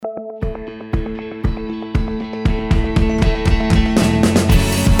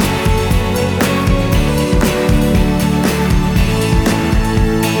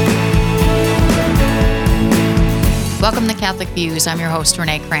Welcome to Catholic Views. I'm your host,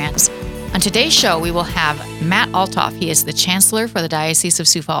 Renee Kranz. On today's show, we will have Matt Althoff. He is the Chancellor for the Diocese of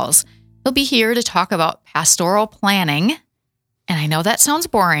Sioux Falls. He'll be here to talk about pastoral planning. And I know that sounds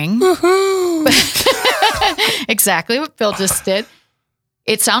boring. Exactly what Bill just did.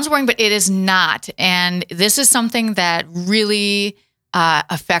 It sounds boring, but it is not. And this is something that really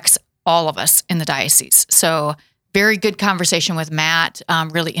affects all of us in the diocese. So very good conversation with Matt.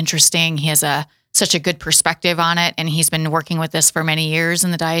 Really interesting. He has such a good perspective on it, and he's been working with this for many years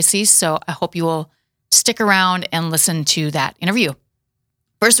in the diocese. So I hope you will stick around and listen to that interview.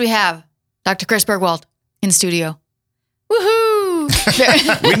 First, we have Dr. Chris Bergwald in studio. Woohoo!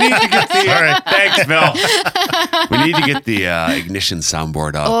 We need to get the thanks, Bill. We need to get the ignition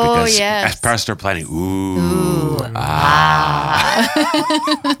soundboard up because as pastoral planning,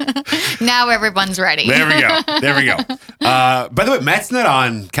 Now everyone's ready. There we go. By the way, Matt's not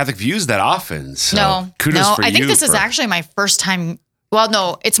on Catholic Views that often, so kudos for you. I think this is actually my first time. Well,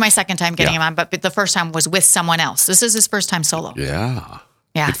 no, it's my second time getting him on, but the first time was with someone else. This is his first time solo. Yeah.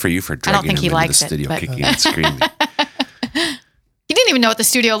 Good for you for I don't dragging think he him into likes the studio, it, kicking and screaming. He didn't even know what the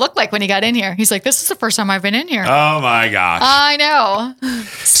studio looked like when he got in here. He's like, this is the first time I've been in here. Oh, my gosh. I know.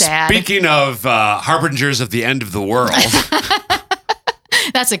 Sad. Speaking of harbingers of the end of the world.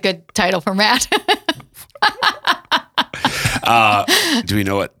 That's a good title for Matt. Do we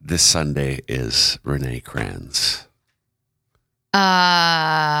know what this Sunday is, Renee Kranz?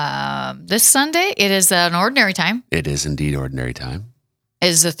 This Sunday, it is an ordinary time. It is indeed ordinary time. It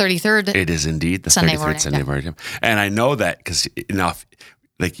is the 33rd. It is indeed the Sunday 33rd Sunday of ordinary time. And I know that because,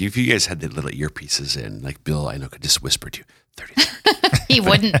 if you guys had the little earpieces in, like Bill, I know, could just whisper to you, 33rd. He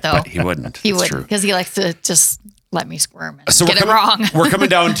wouldn't, though. But he wouldn't. He wouldn't, because he likes to just let me squirm and so get it wrong. We're coming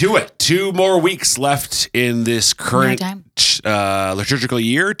down to it. 2 more weeks left in this current liturgical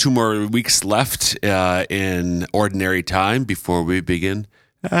year. 2 more weeks left in ordinary time before we begin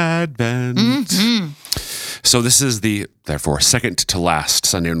Advent. Mm-hmm. So this is therefore, second to last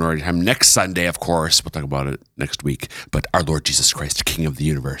Sunday in ordinary time. Next Sunday, of course, we'll talk about it next week, but our Lord Jesus Christ, King of the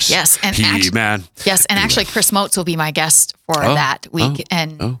universe. Yes. And actually, Chris Motes will be my guest for that week,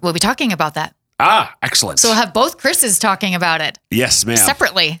 and we'll be talking about that. Excellent. So we'll have both Chris's talking about it. Yes, ma'am.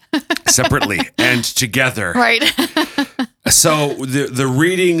 Separately and together. Right. So the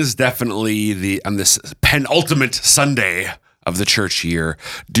readings definitely on this penultimate Sunday of the church year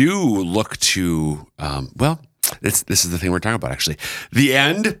do look to, this is the thing we're talking about, actually. The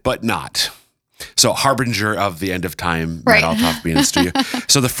end, but not. So, harbinger of the end of time, right. Matt Althoff being in the studio.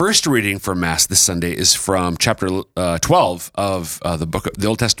 So the first reading for Mass this Sunday is from chapter 12 of the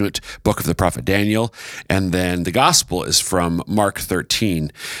Old Testament book of the prophet Daniel, and then the Gospel is from Mark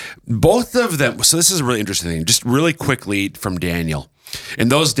 13. Both of them, so this is a really interesting thing, just really quickly from Daniel. In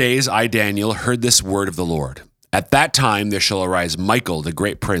those days, I, Daniel, heard this word of the Lord. At that time there shall arise Michael, the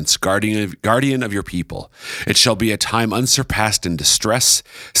great prince, guardian of your people. It shall be a time unsurpassed in distress,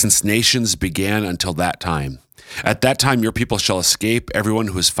 since nations began until that time. At that time your people shall escape, everyone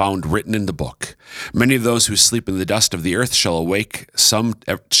who is found written in the book. Many of those who sleep in the dust of the earth shall awake. Some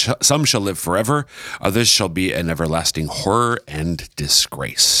shall live forever. Others shall be an everlasting horror and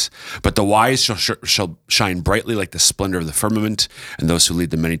disgrace. But the wise shall shine brightly like the splendor of the firmament, and those who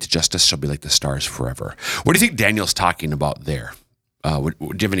lead the many to justice shall be like the stars forever. What do you think Daniel's talking about there? Do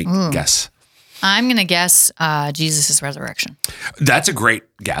you have any guess? I'm going to guess Jesus' resurrection. That's a great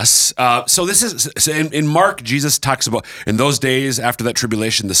guess. So this is in Mark, Jesus talks about in those days after that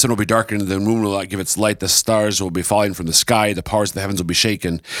tribulation, the sun will be darkened, the moon will not give its light, the stars will be falling from the sky, the powers of the heavens will be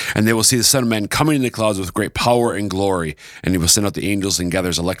shaken, and they will see the Son of Man coming in the clouds with great power and glory, and he will send out the angels and gather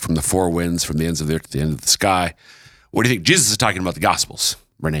his elect from the 4 winds, from the ends of the earth to the end of the sky. What do you think? Jesus is talking about the Gospels.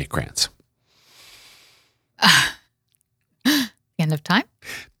 Renee Kranz. End of time?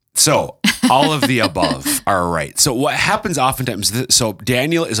 So all of the above are right. So what happens oftentimes, so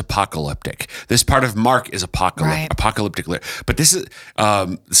Daniel is apocalyptic. This part of Mark is apocalyptic. But this is,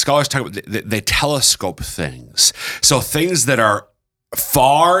 scholars talk about, they telescope things. So things that are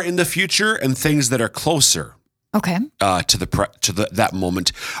far in the future and things that are closer. Okay. To that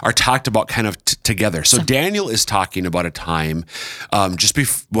moment are talked about kind of together. So Daniel is talking about a time a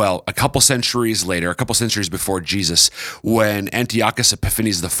couple centuries later, a couple centuries before Jesus, when Antiochus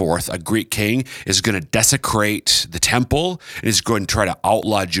Epiphanes IV, a Greek king, is going to desecrate the temple and is going to try to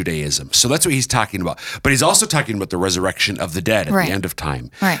outlaw Judaism. So that's what he's talking about. But he's also talking about the resurrection of the dead at the end of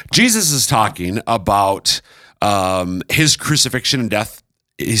time. Right. Jesus is talking about his crucifixion and death.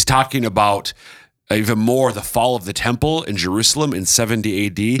 He's talking about even more the fall of the temple in Jerusalem in 70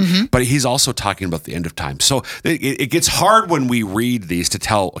 AD, but he's also talking about the end of time. So it gets hard when we read these to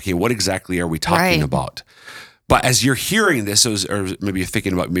tell, okay, what exactly are we talking about? But as you're hearing this, or maybe you're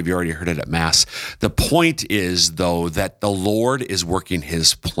thinking about, maybe you already heard it at Mass, the point is, though, that the Lord is working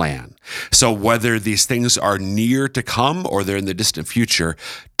his plan. So whether these things are near to come or they're in the distant future,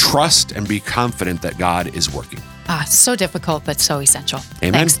 trust and be confident that God is working. So difficult, but so essential.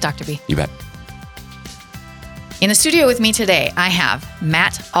 Amen. Thanks, Dr. B. You bet. In the studio with me today, I have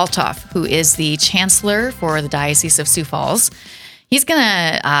Matt Althoff, who is the Chancellor for the Diocese of Sioux Falls. He's going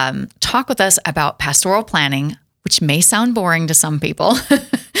to talk with us about pastoral planning, which may sound boring to some people,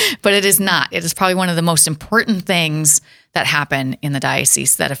 but it is not. It is probably one of the most important things that happen in the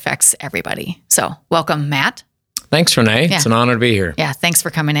diocese that affects everybody. So welcome, Matt. Thanks, Renee. Yeah. It's an honor to be here. Yeah, thanks for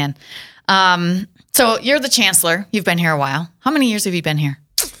coming in. So you're the Chancellor. You've been here a while. How many years have you been here?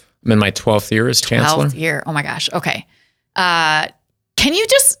 I'm in my 12th year as Chancellor. 12th year. Oh my gosh. Okay. Can you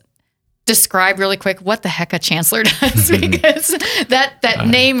just describe really quick what the heck a chancellor does? Because that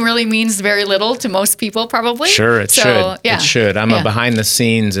name really means very little to most people, probably. Sure, it should. Yeah. It should. I'm a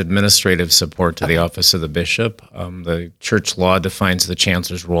behind-the-scenes administrative support to the office of the bishop. The church law defines the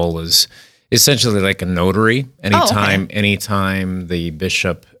chancellor's role as essentially like a notary. Anytime the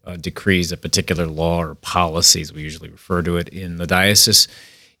bishop decrees a particular law or policy, as we usually refer to it in the diocese,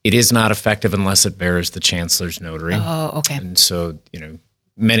 it is not effective unless it bears the chancellor's notary. Oh, okay. And so,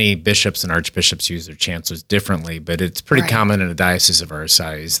 many bishops and archbishops use their chancellors differently, but it's pretty common in a diocese of our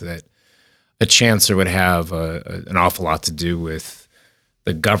size that a chancellor would have an awful lot to do with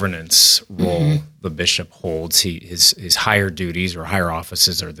the governance role the bishop holds. His higher duties or higher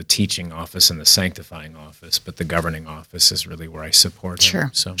offices are the teaching office and the sanctifying office, but the governing office is really where I support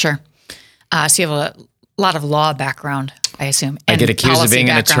him. Sure. So you have a lot of law background, I assume. I get accused of being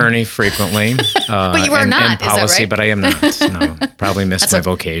an attorney frequently. But you are not, policy, is that right? But I am not. No, probably missed my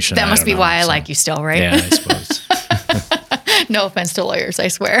vocation. That must be why I like you still, right? Yeah, I suppose. No offense to lawyers, I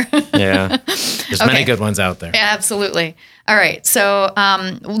swear. Yeah, there's many good ones out there. Yeah, absolutely. All right, so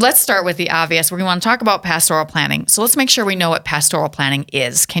let's start with the obvious. We want to talk about pastoral planning. So let's make sure we know what pastoral planning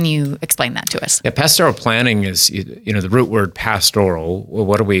is. Can you explain that to us? Yeah, pastoral planning is, the root word pastoral.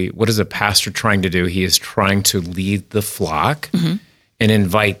 What is a pastor trying to do? He is trying to lead the flock and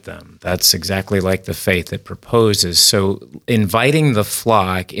invite them. That's exactly like the faith it proposes. So inviting the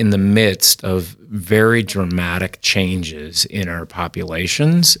flock in the midst of very dramatic changes in our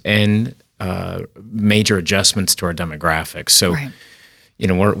populations and major adjustments to our demographics. So,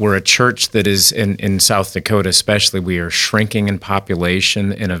 we're a church that is in South Dakota, especially. We are shrinking in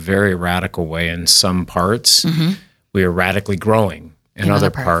population in a very radical way in some parts. We are radically growing in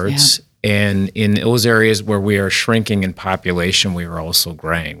other parts. Yeah. And in those areas where we are shrinking in population, we are also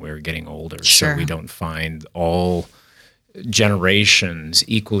graying. We are getting older. Sure. So we don't find all generations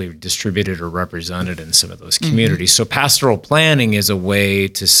equally distributed or represented in some of those communities. So pastoral planning is a way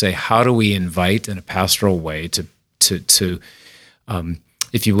to say, how do we invite in a pastoral way to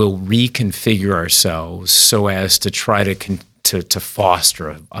if you will, reconfigure ourselves so as to try to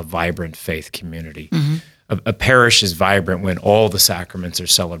foster a vibrant faith community. A parish is vibrant when all the sacraments are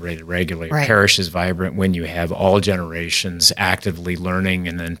celebrated regularly. Right. A parish is vibrant when you have all generations actively learning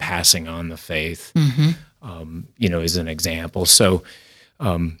and then passing on the faith. As an example. So,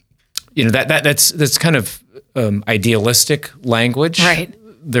 that's kind of idealistic language. Right.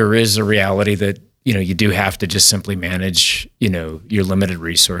 There is a reality that, you do have to just simply manage, your limited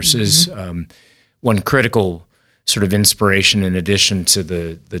resources. One critical sort of inspiration, in addition to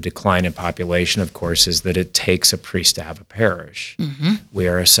the decline in population, of course, is that it takes a priest to have a parish. We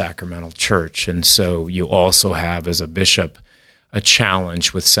are a sacramental church. And so you also have, as a bishop, a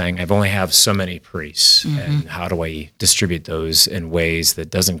challenge with saying, I've only have so many priests, and how do I distribute those in ways that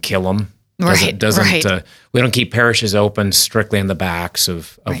doesn't kill them? We don't keep parishes open strictly on the backs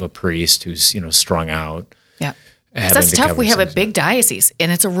of a priest who's strung out. Yeah, that's tough. We have a big diocese,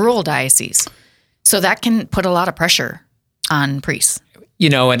 and it's a rural diocese, so that can put a lot of pressure on priests.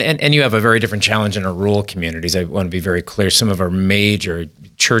 And you have a very different challenge in our rural communities. I want to be very clear. Some of our major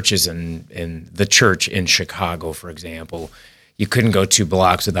churches in the church in Chicago, for example, you couldn't go 2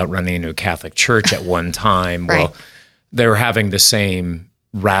 blocks without running into a Catholic church at one time. Right. Well, they were having the same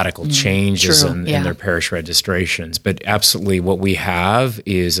radical changes in their parish registrations. But absolutely what we have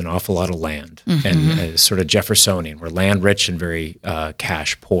is an awful lot of land, and sort of Jeffersonian. We're land rich and very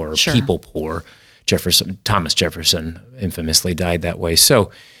cash poor, people poor. Thomas Jefferson infamously died that way. So,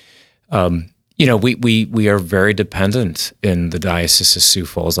 we are very dependent in the Diocese of Sioux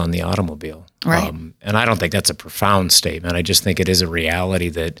Falls on the automobile. Right. And I don't think that's a profound statement. I just think it is a reality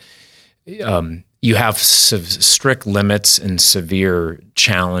that you have strict limits and severe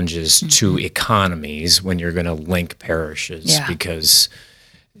challenges to economies when you're going to link parishes, because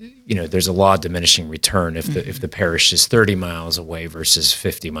there's a law of diminishing return. If the parish is 30 miles away versus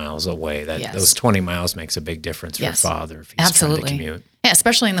 50 miles away, those 20 miles makes a big difference for a father if he's trying to commute. Yeah,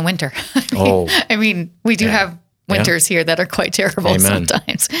 especially in the winter. We do have winters here that are quite terrible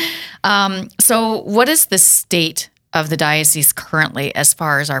sometimes. So what is the state of the diocese currently as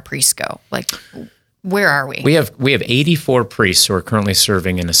far as our priests go? Like, where are we? We have 84 priests who are currently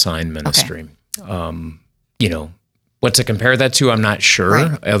serving in assigned ministry. Okay. What to compare that to, I'm not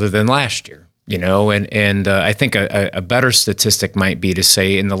sure, other than last year. And I think a better statistic might be to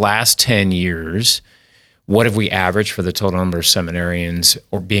say in the last 10 years, what have we averaged for the total number of seminarians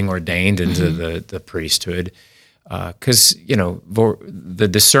or being ordained into the priesthood? Because, the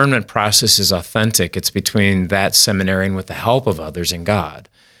discernment process is authentic. It's between that seminarian with the help of others and God.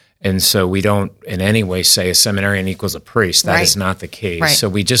 And so we don't in any way say a seminarian equals a priest. That is not the case. Right. So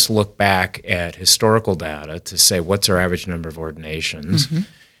we just look back at historical data to say what's our average number of ordinations.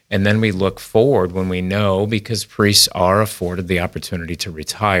 And then we look forward when we know, because priests are afforded the opportunity to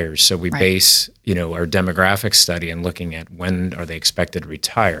retire. So we base, our demographic study and looking at when are they expected to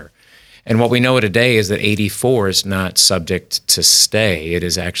retire. And what we know today is that 84 is not subject to stay. It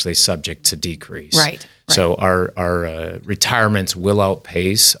is actually subject to decrease. Right. So our retirements will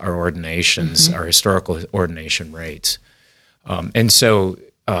outpace our ordinations, our historical ordination rates. And so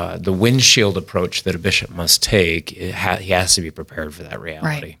the windshield approach that a bishop must take, he has to be prepared for that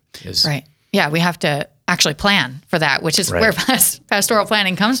reality. Right. Yeah, we have to actually plan for that, which is where pastoral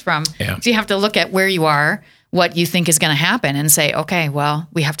planning comes from. Yeah. So you have to look at where you are, what you think is going to happen, and say, okay, well,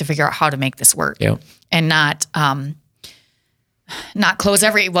 we have to figure out how to make this work. Yeah. And not close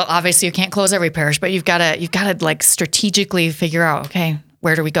obviously you can't close every parish, but you've got to like strategically figure out, okay,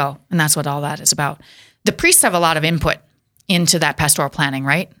 where do we go? And that's what all that is about. The priests have a lot of input into that pastoral planning,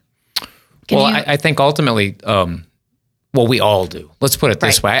 right? I think ultimately, we all do. Let's put it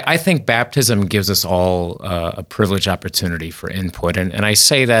this way. I think baptism gives us all a privileged opportunity for input. And I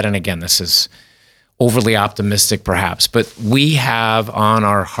say that, and again, this is overly optimistic perhaps, but we have on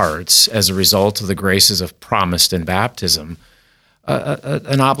our hearts, as a result of the graces of promised in baptism,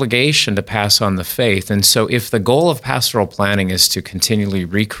 an obligation to pass on the faith. And so if the goal of pastoral planning is to continually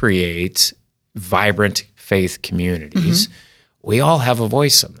recreate vibrant faith communities, we all have a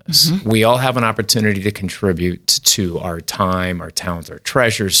voice in this. We all have an opportunity to contribute to our time, our talent, our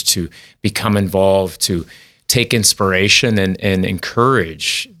treasures, to become involved, to take inspiration and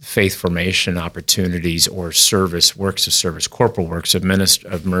encourage faith formation opportunities or service, works of service, corporal works of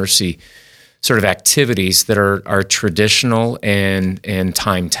mercy, sort of activities that are traditional and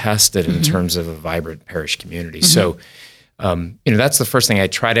time-tested in terms of a vibrant parish community. So, that's the first thing I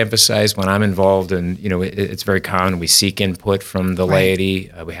try to emphasize when I'm involved. And, it's very common. We seek input from the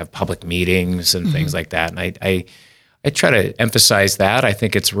laity. We have public meetings and things like that. And I try to emphasize that. I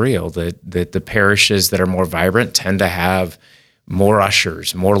think it's real that the parishes that are more vibrant tend to have more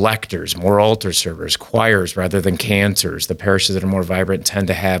ushers, more lectors, more altar servers, choirs rather than cantors. The parishes that are more vibrant tend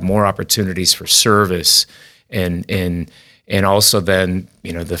to have more opportunities for service and also then,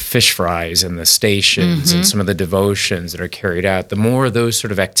 the fish fries and the stations and some of the devotions that are carried out. The more of those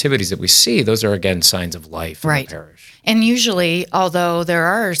sort of activities that we see, those are, again, signs of life in the parish. And usually, although there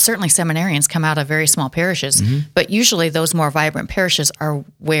are certainly seminarians come out of very small parishes, but usually those more vibrant parishes are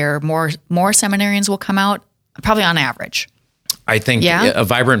where more seminarians will come out, probably on average. I think a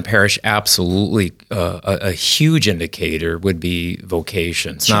vibrant parish, absolutely, a huge indicator would be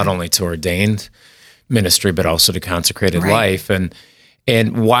vocations, not only to ordained ministry, but also to consecrated life.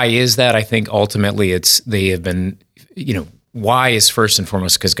 And why is that? I think ultimately they have been, why is first and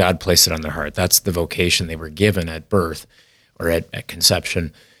foremost because God placed it on their heart. That's the vocation they were given at birth or at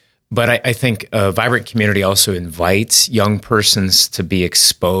conception. But I think a vibrant community also invites young persons to be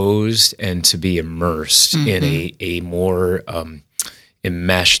exposed and to be immersed in a more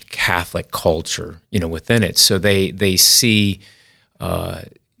enmeshed Catholic culture, within it. So they see,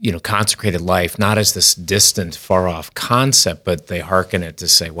 consecrated life not as this distant, far-off concept, but they hearken it to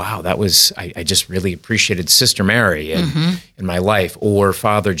say, wow, I just really appreciated Sister Mary in my life, or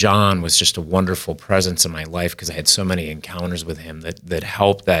Father John was just a wonderful presence in my life because I had so many encounters with him that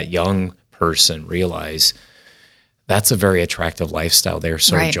helped that young person realize that's a very attractive lifestyle. They're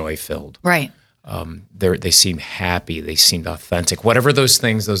so joy-filled. Right. They seem happy. They seemed authentic. Whatever those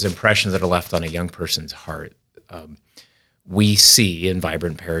things, those impressions that are left on a young person's heart, we see in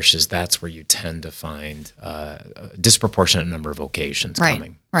vibrant parishes, that's where you tend to find a disproportionate number of vocations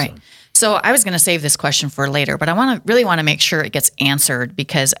coming. Right. So I was going to save this question for later, but I really want to make sure it gets answered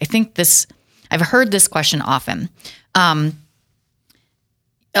because I think I've heard this question often. A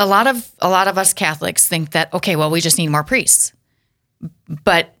lot of us Catholics think that, okay, well, we just need more priests.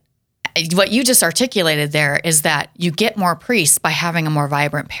 But what you just articulated there is that you get more priests by having a more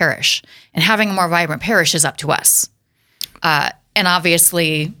vibrant parish, and having a more vibrant parish is up to us. And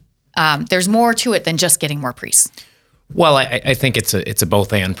obviously, there's more to it than just getting more priests. Well, I think it's a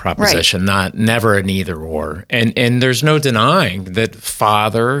both and proposition, never an either or. And there's no denying that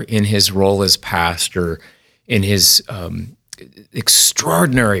Father, in his role as pastor, in his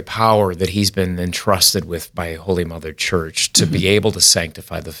extraordinary power that he's been entrusted with by Holy Mother Church to be able to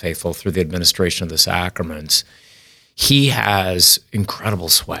sanctify the faithful through the administration of the sacraments, he has incredible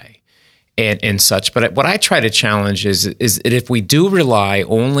sway and such. But what I try to challenge is that if we do rely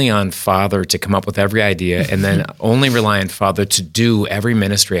only on Father to come up with every idea and then only rely on Father to do every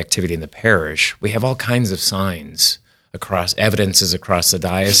ministry activity in the parish, we have all kinds of signs evidences across the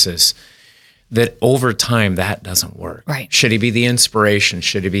diocese that over time that doesn't work. Right. Should he be the inspiration?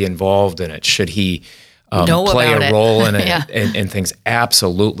 Should he be involved in it? Should he play a it. role in it Yeah. and things?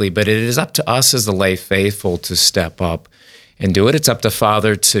 Absolutely. But it is up to us as the lay faithful to step up and do it. It's up to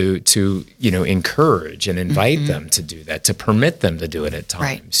Father to encourage and invite them to do that, to permit them to do it at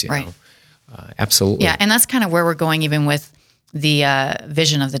times. Right. Absolutely. Yeah, and that's kind of where we're going even with the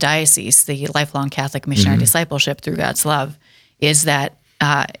vision of the diocese, the lifelong Catholic missionary discipleship through God's love, is that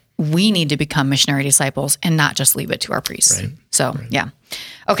we need to become missionary disciples and not just leave it to our priests. Right. So, yeah.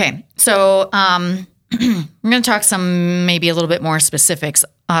 Okay, so we're going to talk some maybe a little bit more specifics,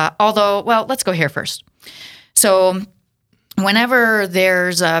 let's go here first. So whenever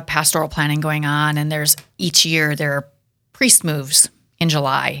there's a pastoral planning going on, and each year there are priest moves in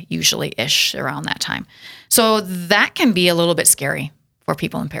July, usually-ish around that time. So that can be a little bit scary for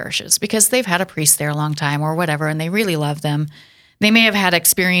people in parishes because they've had a priest there a long time or whatever, and they really love them. They may have had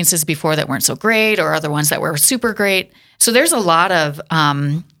experiences before that weren't so great or other ones that were super great. So there's a lot of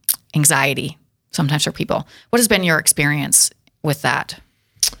anxiety sometimes for people. What has been your experience with that?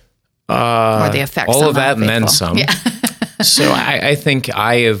 Or the effects all on of that the and then faithful? some. Yeah. So I think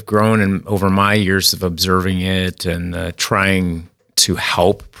I have grown over my years of observing it and trying to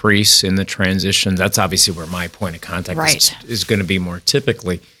help priests in the transition. That's obviously where my point of contact is going to be more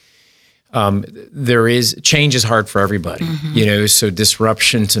typically. Change is hard for everybody, so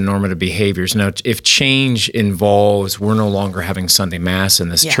disruption to normative behaviors. Now, if change involves we're no longer having Sunday Mass in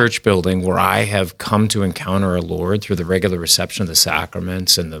this church building where I have come to encounter our Lord through the regular reception of the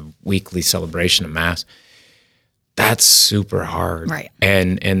sacraments and the weekly celebration of Mass, that's super hard. Right.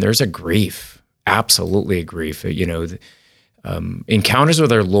 And there's a grief, absolutely a grief. Encounters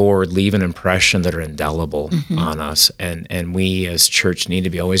with our Lord leave an impression that are indelible on us, and we as church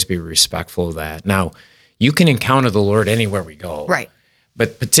need to always be respectful of that. Now, you can encounter the Lord anywhere we go, Right.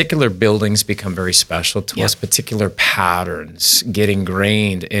 But particular buildings become very special to us. Particular patterns get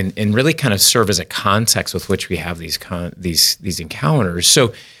ingrained and really kind of serve as a context with which we have these encounters.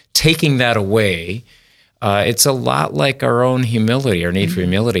 So, taking that away. It's a lot like our own humility, our need for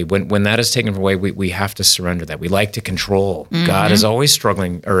humility. When that is taken away, we have to surrender that. We like to control. God is always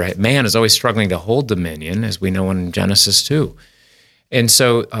struggling, or man is always struggling to hold dominion, as we know in Genesis 2. And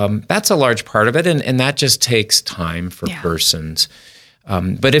so that's a large part of it, and that just takes time for persons.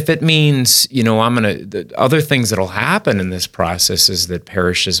 But if it means, the other things that'll happen in this process is that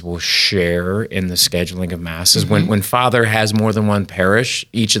parishes will share in the scheduling of Masses. When Father has more than one parish,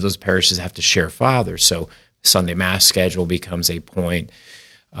 each of those parishes have to share Father. So Sunday Mass schedule becomes a point.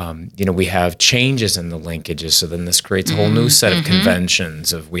 We have changes in the linkages. So then this creates a whole new set of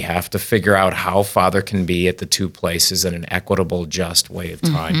conventions of we have to figure out how Father can be at the two places in an equitable, just way of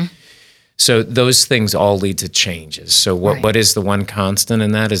time. So those things all lead to changes. So what is the one constant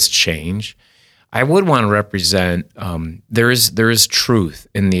in that is change. I would want to represent, there is truth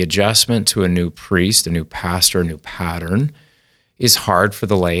in the adjustment to a new priest, a new pastor, a new pattern is hard for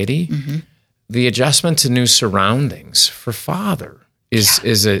the laity. The adjustment to new surroundings for Father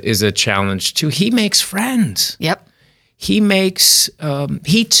is a challenge too. He makes friends. Yep. He makes,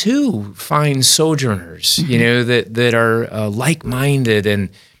 he too finds sojourners, that are like-minded and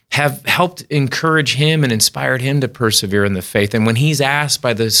have helped encourage him and inspired him to persevere in the faith. And when he's asked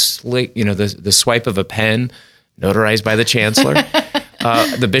by the swipe of a pen, notarized by the chancellor,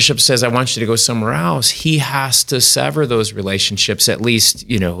 the bishop says, I want you to go somewhere else. He has to sever those relationships, at least,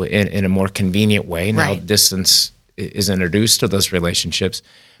 in a more convenient way. Now distance is introduced to those relationships.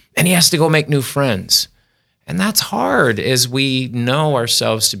 And he has to go make new friends. And that's hard as we know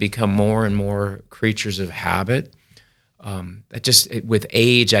ourselves to become more and more creatures of habit. With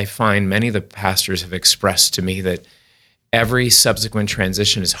age, I find many of the pastors have expressed to me that every subsequent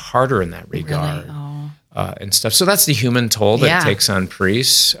transition is harder in that regard. Really? And stuff. So that's the human toll that it takes on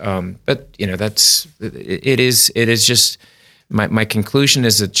priests. But it is just My conclusion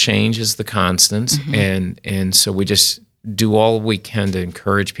is that change is the constant, and so we just do all we can to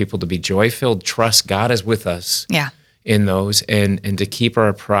encourage people to be joy-filled, trust God is with us in those, and to keep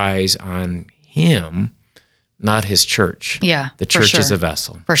our prize on Him, not His church. Yeah, the church is a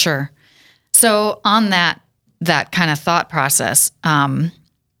vessel. For sure. So on that kind of thought process,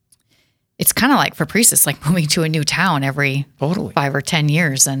 it's kind of like for priests, it's like moving to a new town every 5 or 10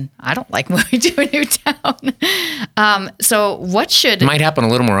 years, and I don't like moving to a new town. So what should... It might happen a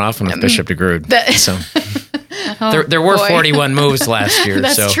little more often with Bishop DeGrood. So there were 41 moves last year.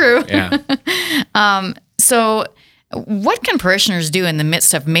 That's true. Yeah. So what can parishioners do in the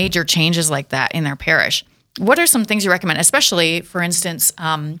midst of major changes like that in their parish? What are some things you recommend, especially, for instance,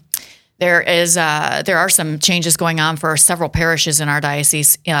 there are some changes going on for several parishes in our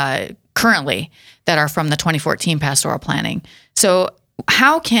diocese currently that are from the 2014 pastoral planning. So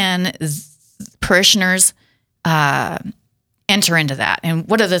how can parishioners enter into that? And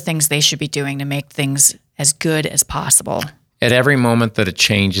what are the things they should be doing to make things as good as possible? At every moment that a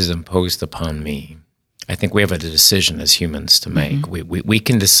change is imposed upon me, I think we have a decision as humans to make. We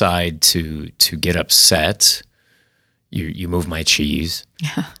can decide to get upset. You move my cheese.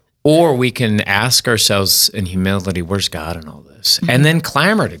 Yeah. Or we can ask ourselves in humility, where's God in all this? And then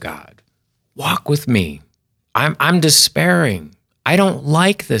clamor to God. Walk with me. I'm despairing. I don't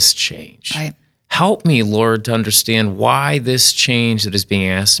like this change. Right. Help me, Lord, to understand why this change that is being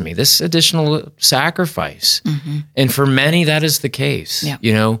asked of me, this additional sacrifice. And for many, that is the case. Yeah.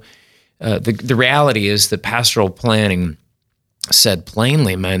 You know, the reality is that pastoral planning, said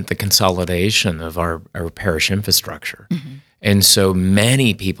plainly, meant the consolidation of our parish infrastructure. And so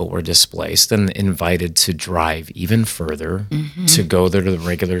many people were displaced and invited to drive even further, to go there to the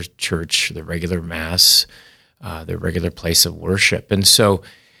regular church, the regular mass, the regular place of worship. And so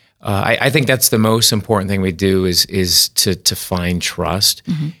I think that's the most important thing we do is to find trust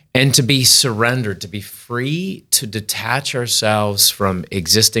and to be surrendered, to be free to detach ourselves from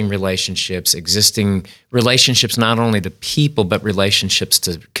existing relationships not only to people, but relationships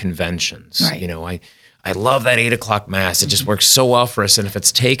to conventions. Right. You know, I love that 8 o'clock mass. It just works so well for us. And if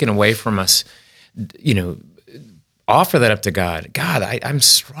it's taken away from us, you know, offer that up to God. God, I'm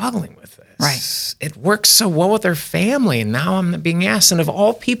struggling with this. Right. It works so well with our family, and now I'm being asked. And of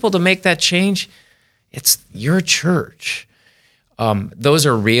all people to make that change, it's your church. Those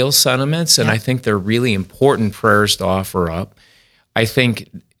are real sentiments, and I think they're really important prayers to offer up. I think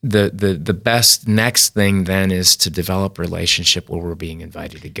the best next thing then is to develop a relationship where we're being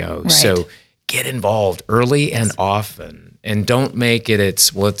invited to go. Right. So get involved early and often, and don't make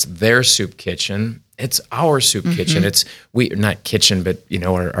it's their soup kitchen. It's our soup kitchen. It's not kitchen, but you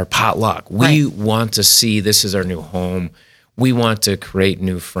know, our potluck. We want to see this is our new home. We want to create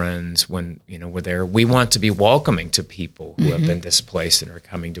new friends when, you know, we're there. We want to be welcoming to people who have been displaced and are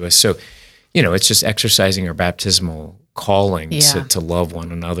coming to us. So, you know, it's just exercising our baptismal calling to love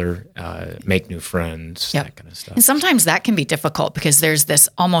one another, make new friends, that kind of stuff. And sometimes that can be difficult because there's this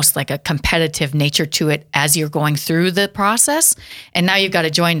almost like a competitive nature to it as you're going through the process. And now you've got to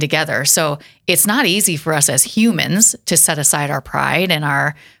join together. So it's not easy for us as humans to set aside our pride and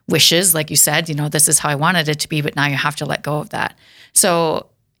our wishes. Like you said, you know, this is how I wanted it to be, but now you have to let go of that. So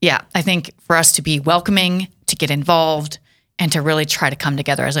yeah, I think for us to be welcoming, to get involved, and to really try to come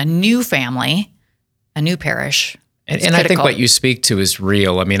together as a new family, a new parish. And I think what you speak to is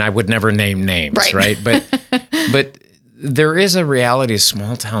real. I mean, I would never name names, right? But there is a reality of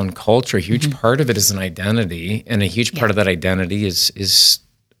small town culture. A huge part of it is an identity, and a huge part of that identity is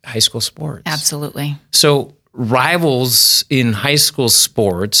high school sports. Absolutely. So rivals in high school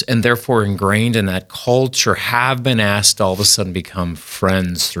sports, and therefore ingrained in that culture, have been asked to all of a sudden become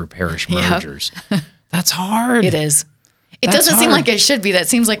friends through parish mergers. That's hard. It is. It doesn't seem like it should be. That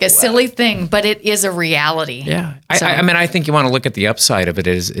seems like a silly thing, but it is a reality. Yeah. So, I mean, I think you want to look at the upside of it.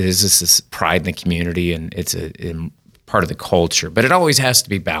 It is this pride in the community, and it's a part of the culture. But it always has to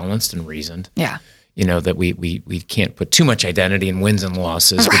be balanced and reasoned. Yeah. You know, that we can't put too much identity in wins and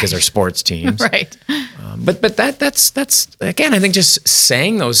losses because they're sports teams. Right. But that's again, I think just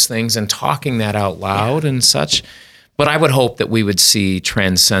saying those things and talking that out loud and such. But I would hope that we would see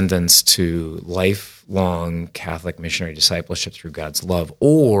transcendence to lifelong Catholic missionary discipleship through God's love,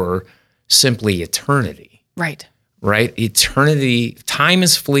 or simply eternity. Right. Right? Eternity, time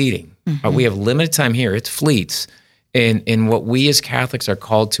is fleeting. We have limited time here. It fleets. And what we as Catholics are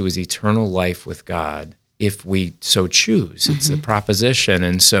called to is eternal life with God, if we so choose. It's a proposition.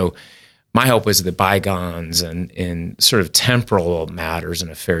 And so my hope is that bygones and sort of temporal matters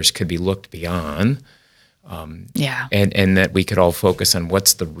and affairs could be looked beyond. And that we could all focus on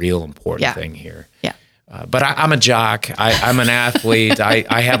what's the real important thing here. Yeah. But I'm a jock. I'm an athlete.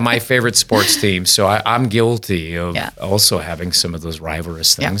 I have my favorite sports team. So I'm guilty of also having some of those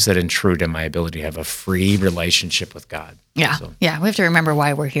rivalrous things that intrude on my ability to have a free relationship with God. Yeah. So. Yeah. We have to remember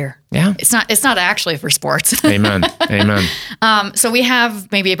why we're here. Yeah. It's not actually for sports. Amen. Amen. So we have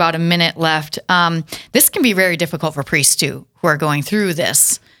maybe about a minute left. This can be very difficult for priests too, who are going through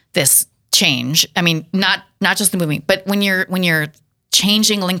this change. I mean, not just the moving, but when you're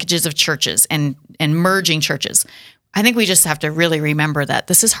changing linkages of churches and merging churches, I think we just have to really remember that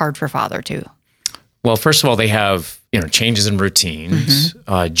this is hard for Father too. Well, first of all, they have changes in routines.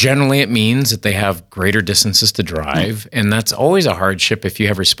 Generally, it means that they have greater distances to drive, and that's always a hardship if you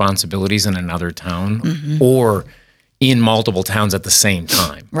have responsibilities in another town or in multiple towns at the same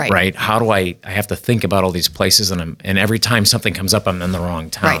time. Right? How do I have to think about all these places, and every time something comes up, I'm in the wrong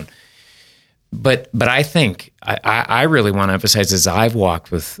town. Right. But I think I really want to emphasize, as I've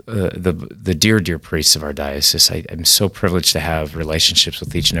walked with the dear priests of our diocese, I'm so privileged to have relationships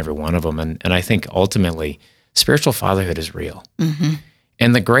with each and every one of them. And I think ultimately spiritual fatherhood is real.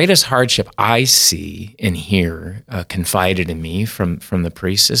 And the greatest hardship I see and hear confided in me from the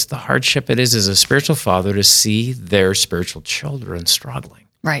priests is the hardship it is as a spiritual father to see their spiritual children struggling.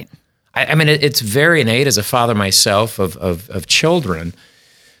 Right. I mean, it's very innate as a father myself of children.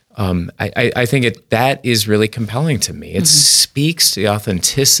 I think that is really compelling to me. It speaks to the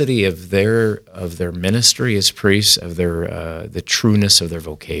authenticity of their ministry as priests, of the trueness of their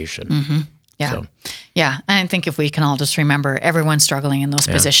vocation. Yeah, So. Yeah. And I think if we can all just remember everyone's struggling in those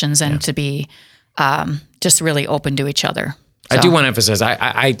positions and to be just really open to each other. I do want to emphasize,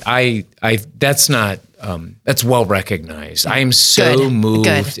 that's not, that's well recognized. I am so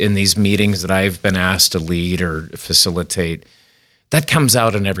moved in these meetings that I've been asked to lead or facilitate. That comes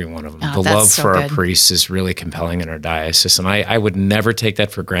out in every one of them. The love for our priests is really compelling in our diocese, and I would never take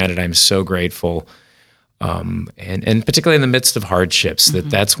that for granted. I'm so grateful, and particularly in the midst of hardships,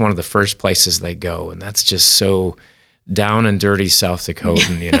 that's one of the first places they go, and that's just so down and dirty South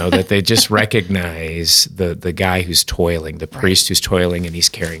Dakotan, that they just recognize the guy who's toiling, the priest who's toiling, and he's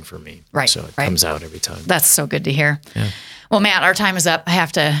caring for me. Right. So it comes out every time. That's so good to hear. Yeah. Well, Matt, our time is up. I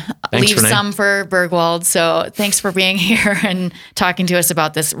have to leave some for Bergwald. So thanks for being here and talking to us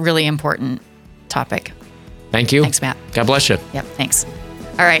about this really important topic. Thank you. Thanks, Matt. God bless you. Yep, thanks.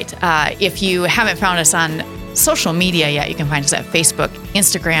 All right. If you haven't found us on social media yet, you can find us at Facebook,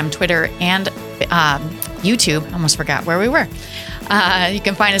 Instagram, Twitter, and YouTube. I almost forgot where we were. You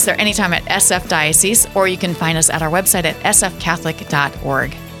can find us there anytime at SF Diocese, or you can find us at our website at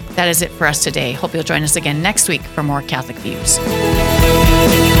sfcatholic.org. That is it for us today. Hope you'll join us again next week for more Catholic Views.